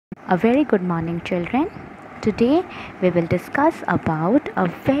A very good morning, children. Today we will discuss about a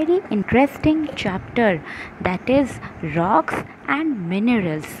very interesting chapter, that is rocks and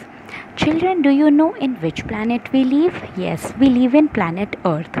minerals. Children, do you know in which planet we live? Yes, we live in planet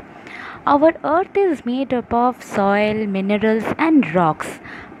Earth. Our Earth is made up of soil, minerals and rocks.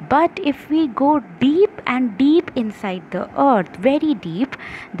 But if we go deep and deep inside the earth, very deep,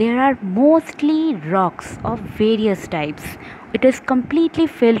 there are mostly rocks of various types. It is completely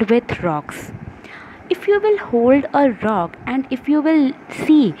filled with rocks. If you will hold a rock and if you will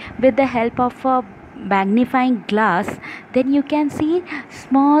see with the help of a magnifying glass, then you can see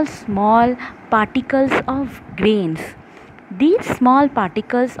small particles of grains. These small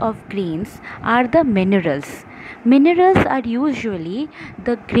particles of grains are the minerals. Minerals are usually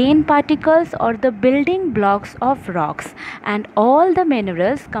the grain particles or the building blocks of rocks, and all the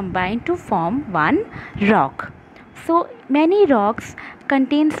minerals combine to form one rock. So many rocks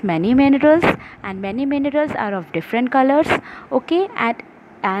contains many minerals, and many minerals are of different colors. Okay,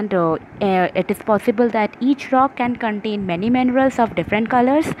 and it is possible that each rock can contain many minerals of different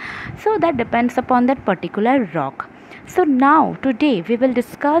colors, so that depends upon that particular rock. So now today we will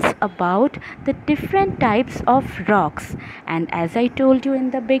discuss about the different types of rocks, and as I told you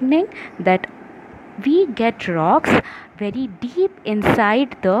in the beginning that we get rocks very deep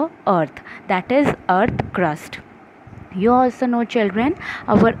inside the earth, that is earth crust. You also know, children,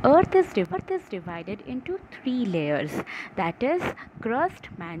 our earth is divided into three layers, that is crust,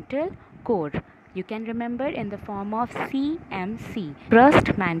 mantle, core. You can remember in the form of CMC,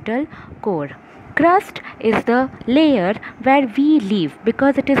 crust, mantle, core. Crust is the layer where we live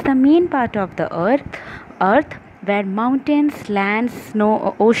because it is the main part of the earth where mountains, lands,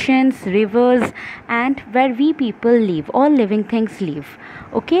 snow, oceans, rivers, and where we people live, all living things live.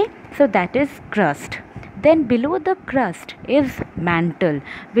 Okay, so that is crust. Then below the crust is mantle,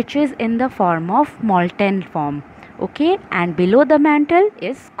 which is in the form of molten form. Okay, and below the mantle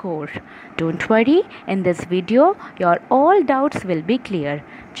is core. Don't worry, in this video your all doubts will be clear.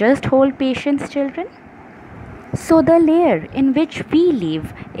 Just hold patience, children. So the layer in which we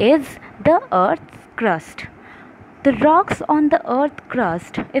live is the earth's crust. The rocks on the earth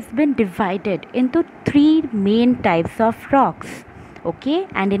crust has been divided into three main types of rocks. Okay,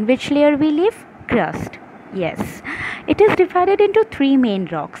 and in which layer we live? Crust. Yes, it is divided into three main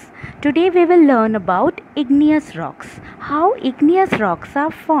rocks. Today we will learn about igneous rocks, how igneous rocks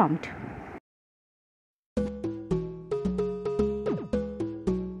are formed.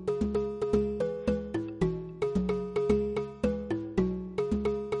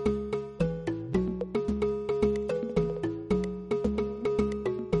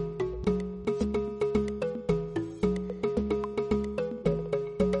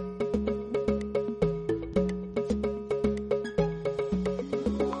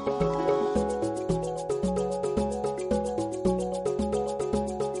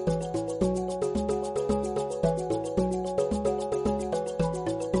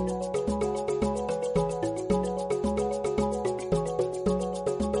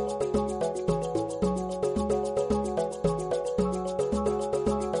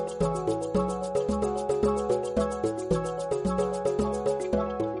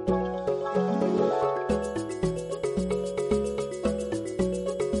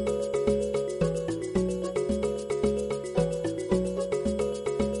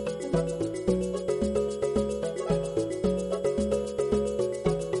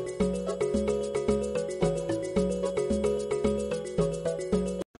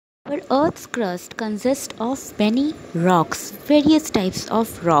 Our Earth's crust consists of many rocks, various types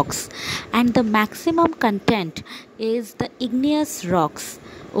of rocks, and the maximum content is the igneous rocks.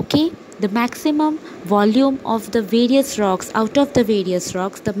 Okay, the maximum volume of the various rocks, out of the various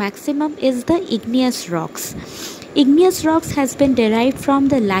rocks, the maximum is the igneous rocks. Igneous rocks has been derived from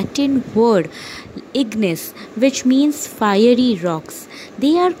the Latin word ignis, which means fiery rocks.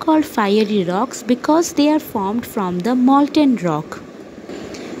 They are called fiery rocks because they are formed from the molten rock.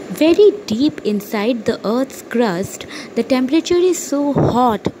 Very deep inside the earth's crust, the temperature is so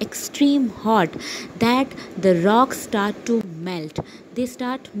hot, extreme hot, that the rocks start to melt. They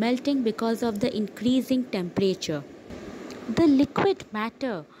start melting because of the increasing temperature. The liquid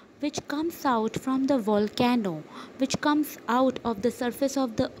matter which comes out from the volcano, which comes out of the surface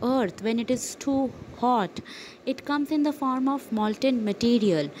of the earth when it is too hot, it comes in the form of molten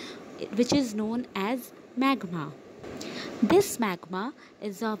material, which is known as magma. This magma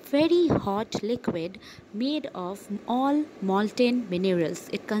is a very hot liquid made of all molten minerals.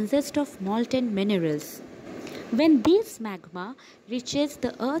 It consists of molten minerals. When this magma reaches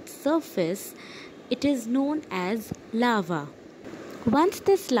the earth's surface, it is known as lava. Once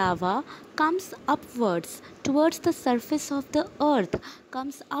this lava comes upwards towards the surface of the earth,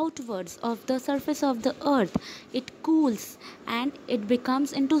 comes outwards of the surface of the earth, it cools and it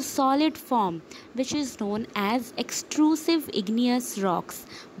becomes into solid form, which is known as extrusive igneous rocks.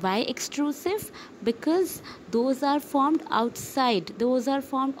 Why extrusive? Because those are formed outside, those are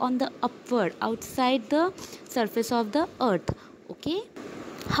formed on the upward, outside the surface of the earth. Okay.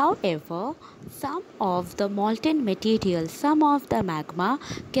 However, some of the molten material, some of the magma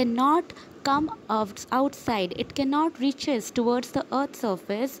cannot come outside, it cannot reaches towards the earth's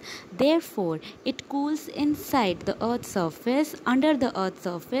surface, therefore it cools inside the earth's surface, under the earth's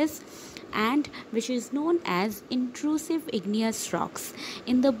surface, and which is known as intrusive igneous rocks.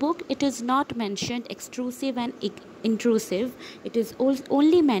 In the book it is not mentioned extrusive and intrusive, it is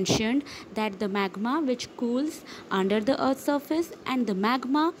only mentioned that the magma which cools under the earth's surface and the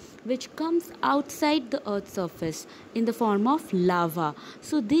magma which comes outside the earth's surface in the form of lava.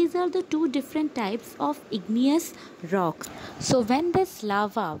 So these are the two different types of igneous rocks. So when this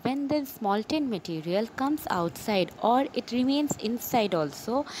lava, when this molten material comes outside or it remains inside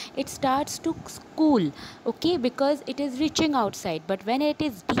also, it starts to cool, okay, because it is reaching outside, but when it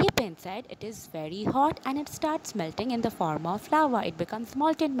is deep inside it is very hot and it starts melting in the form of lava, it becomes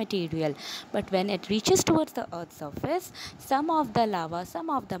molten material. But when it reaches towards the earth's surface, some of the lava, some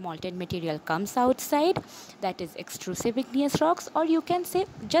of the molten material comes outside, that is extrusive igneous rocks, or you can say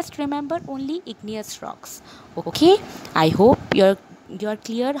just remember only igneous rocks. Okay, I hope you're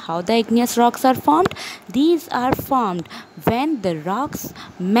clear how the igneous rocks are formed. These are formed when the rocks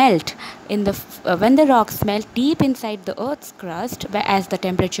melt when the rocks melt deep inside the earth's crust, as the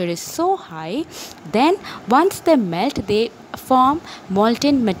temperature is so high, then once they melt they form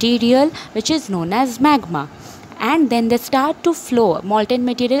molten material which is known as magma, and then they start to flow. Molten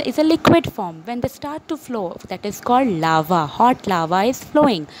material is a liquid form. When they start to flow, that is called lava. Hot lava is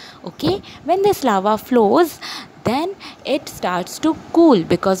flowing. Okay, when this lava flows, then it starts to cool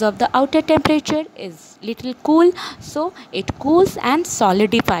because of the outer temperature is little cool, so it cools and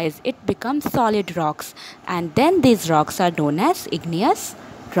solidifies, it becomes solid rocks, and then these rocks are known as igneous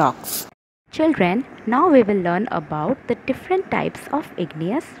rocks. Children, now we will learn about the different types of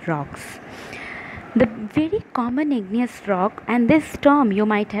igneous rocks. The very common igneous rock, and this term you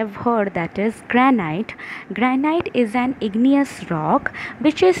might have heard, that is granite. Granite is an igneous rock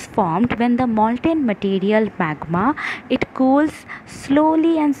which is formed when the molten material magma, it cools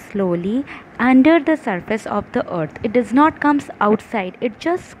slowly and slowly under the surface of the earth. It does not comes outside, it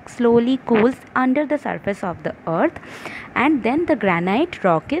just slowly cools under the surface of the earth, and then the granite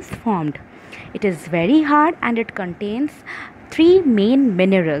rock is formed. It is very hard and it contains three main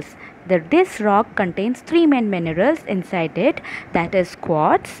minerals. This rock contains three main minerals inside it, that is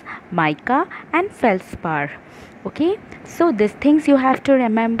quartz, mica and feldspar. Okay, so these things you have to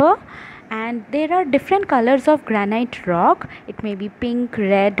remember. And there are different colors of granite rock. It may be pink,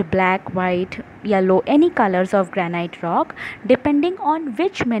 red, black, white, yellow, any colors of granite rock depending on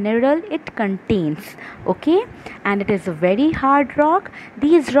which mineral it contains. Okay, and it is a very hard rock.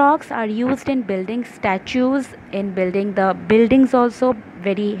 These rocks are used in building statues, in building the buildings also,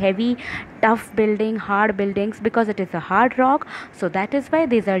 very heavy, tough building, hard buildings, because it is a hard rock. So that is why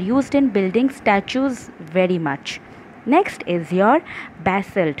these are used in building statues very much. Next is your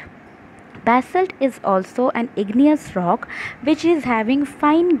basalt. Basalt is also an igneous rock which is having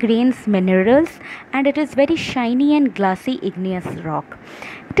fine grains minerals, and it is very shiny and glassy igneous rock.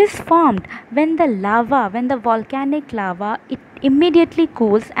 It is formed when the lava, when the volcanic lava, it immediately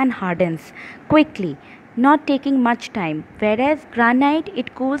cools and hardens quickly, not taking much time, whereas granite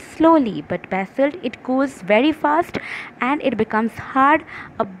it cools slowly, but basalt it cools very fast and it becomes hard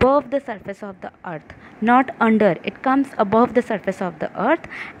above the surface of the earth, not under, it comes above the surface of the earth.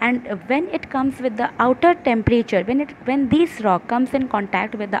 And when it comes with the outer temperature, when this rock comes in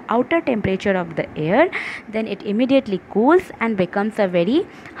contact with the outer temperature of the air, then it immediately cools and becomes a very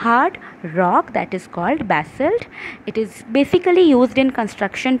hard rock, that is called basalt. It is basically used in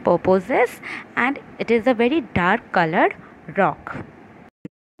construction purposes and it is a very dark colored rock.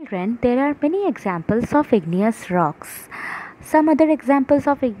 Children, there are many examples of igneous rocks. Some other examples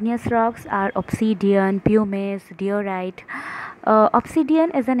of igneous rocks are obsidian, pumice, diorite. Obsidian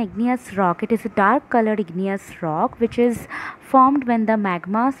is an igneous rock. It is a dark colored igneous rock which is formed when the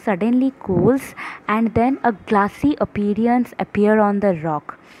magma suddenly cools and then a glassy appearance appear on the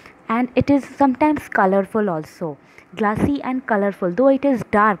rock, and it is sometimes colorful also. glassy and colorful, though it is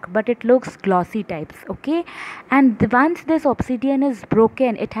dark but it looks glossy types. Okay, and once this obsidian is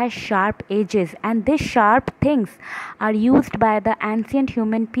broken, it has sharp edges, and these sharp things are used by the ancient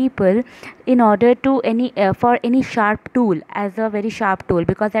human people in order to for any sharp tool, as a very sharp tool,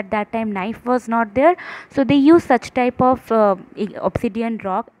 because at that time knife was not there, so they use such type of obsidian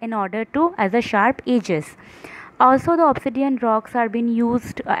rock in order to as a sharp edges. Also, the obsidian rocks are being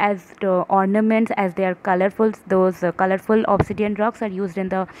used as ornaments, as they are colorful. Those colorful obsidian rocks are used in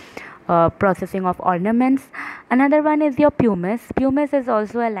the processing of ornaments. Another one is your pumice. Pumice is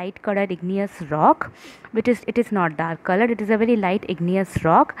also a light colored igneous rock, which is, it is not dark colored, it is a very light igneous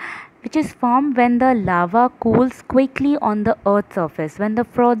rock, which is formed when the lava cools quickly on the earth's surface. When the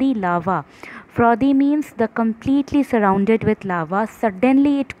frothy lava, frothy means the completely surrounded with lava,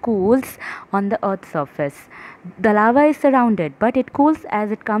 suddenly it cools on the earth's surface. The lava is surrounded, but it cools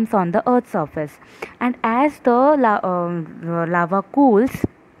as it comes on the earth's surface, and as the lava cools,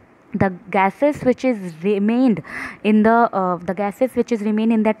 the gases which is remained in the gases which is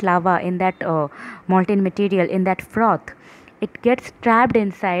remain in that lava, in that molten material, in that froth, it gets trapped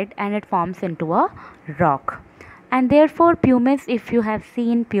inside and it forms into a rock. And therefore pumice, if you have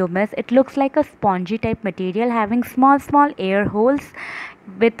seen pumice, it looks like a spongy type material having small air holes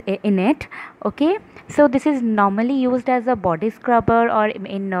with in it. Okay, so this is normally used as a body scrubber, or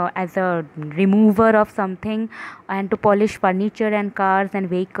in as a remover of something, and to polish furniture and cars and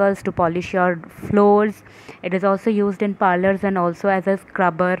vehicles, to polish your floors. It is also used in parlors and also as a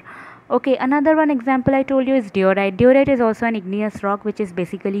scrubber. Okay, another one example I told you is diorite. Diorite is also an igneous rock which is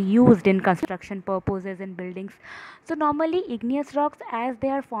basically used in construction purposes in buildings. So normally igneous rocks, as they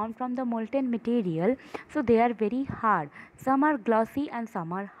are formed from the molten material, so they are very hard. Some are glossy and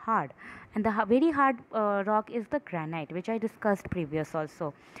some are hard. And the very hard rock is the granite, which I discussed previous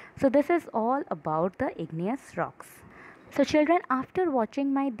also. So this is all about the igneous rocks. So children, after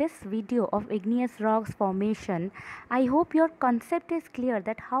watching my this video of igneous rocks formation, I hope your concept is clear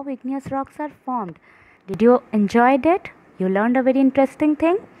that how igneous rocks are formed. Did you enjoyed it? You learned a very interesting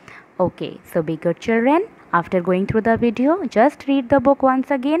thing? Okay, so be good children. After going through the video, just read the book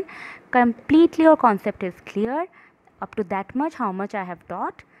once again. Completely your concept is clear. Up to that much, how much I have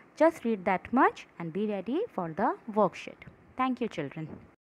taught. Just read that much and be ready for the worksheet. Thank you children.